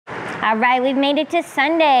All right, we've made it to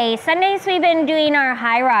Sunday. Sundays we've been doing our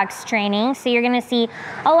high rocks training, so you're gonna see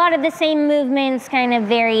a lot of the same movements, kind of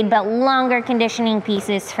varied, but longer conditioning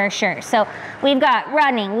pieces for sure. So we've got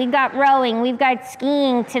running, we've got rowing, we've got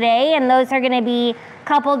skiing today, and those are gonna be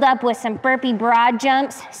coupled up with some burpee broad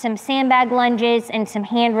jumps, some sandbag lunges, and some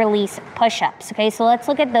hand release push-ups. Okay, so let's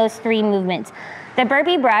look at those three movements. The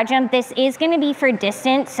burpee broad jump, this is gonna be for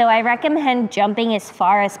distance, so I recommend jumping as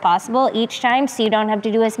far as possible each time so you don't have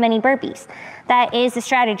to do as many burpees. That is the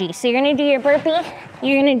strategy. So you're gonna do your burpee,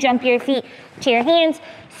 you're gonna jump your feet to your hands,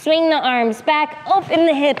 swing the arms back, open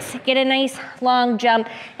the hips, get a nice long jump,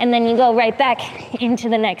 and then you go right back into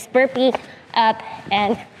the next burpee, up,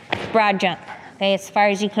 and broad jump, okay, as far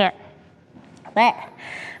as you can. All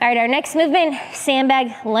right, our next movement,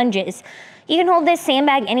 sandbag lunges. You can hold this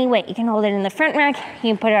sandbag any way. You can hold it in the front rack, you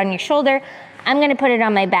can put it on your shoulder. I'm gonna put it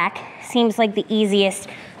on my back. Seems like the easiest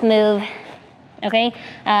move, okay?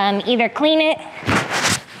 Either clean it,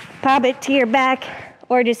 pop it to your back,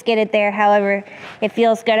 or just get it there however it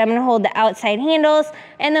feels good. I'm gonna hold the outside handles,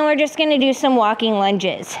 and then we're just gonna do some walking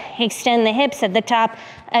lunges. Extend the hips at the top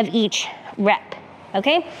of each rep,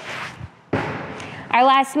 okay? Our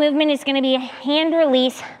last movement is gonna be a hand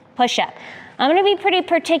release push-up. I'm gonna be pretty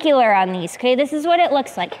particular on these, okay? This is what it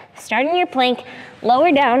looks like. Start in your plank,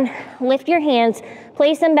 lower down, lift your hands,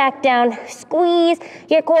 place them back down, squeeze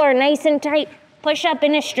your core nice and tight, push up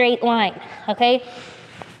in a straight line, okay?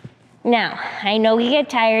 Now, I know we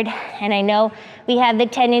get tired, and I know we have the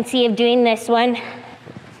tendency of doing this one.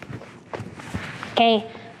 Okay,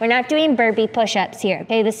 we're not doing burpee push-ups here,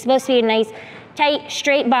 okay? This is supposed to be a nice, tight,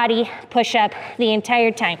 straight body push-up the entire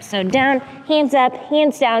time. So down, hands up,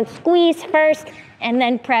 hands down, squeeze first, and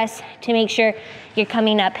then press to make sure you're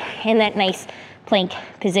coming up in that nice plank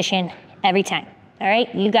position every time. All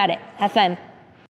right, you got it. Have fun.